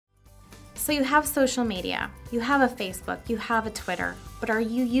So you have social media, you have a Facebook, you have a Twitter, but are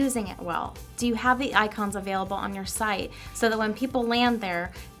you using it well? Do you have the icons available on your site so that when people land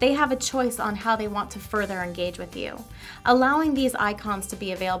there, they have a choice on how they want to further engage with you? Allowing these icons to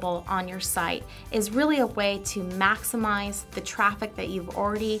be available on your site is really a way to maximize the traffic that you've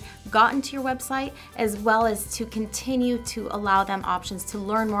already gotten to your website, as well as to continue to allow them options to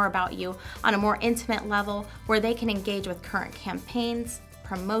learn more about you on a more intimate level where they can engage with current campaigns,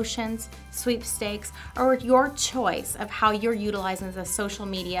 promotions, sweepstakes, or your choice of how you're utilizing the social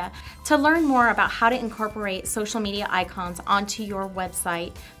media. To learn more about how to incorporate social media icons onto your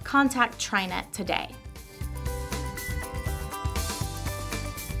website, contact TriNet today.